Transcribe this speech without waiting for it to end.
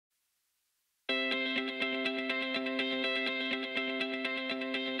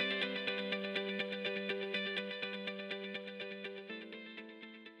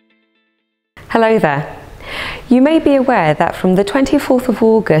Hello there. You may be aware that from the 24th of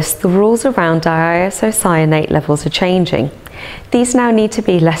August, the rules around diisocyanate levels are changing. These now need to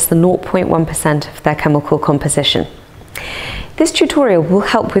be less than 0.1% of their chemical composition. This tutorial will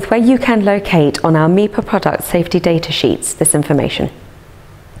help with where you can locate on our Mipa Products safety data sheets this information.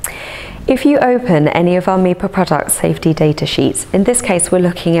 If you open any of our Mipa Products safety data sheets, in this case we're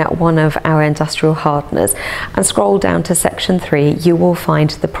looking at one of our industrial hardeners, and scroll down to section 3, you will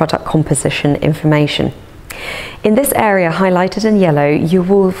find the product composition information. In this area highlighted in yellow, you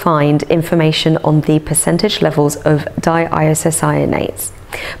will find information on the percentage levels of diisocyanates.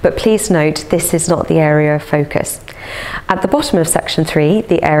 But please note, this is not the area of focus. At the bottom of section 3,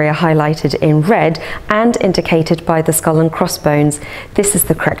 the area highlighted in red and indicated by the skull and crossbones, this is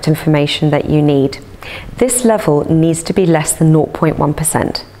the correct information that you need. This level needs to be less than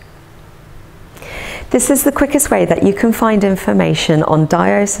 0.1%. This is the quickest way that you can find information on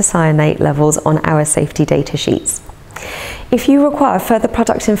diisocyanate levels on our safety data sheets. If you require further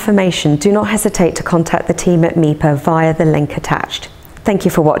product information, do not hesitate to contact the team at Mipa via the link attached. Thank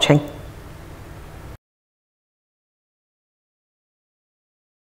you for watching.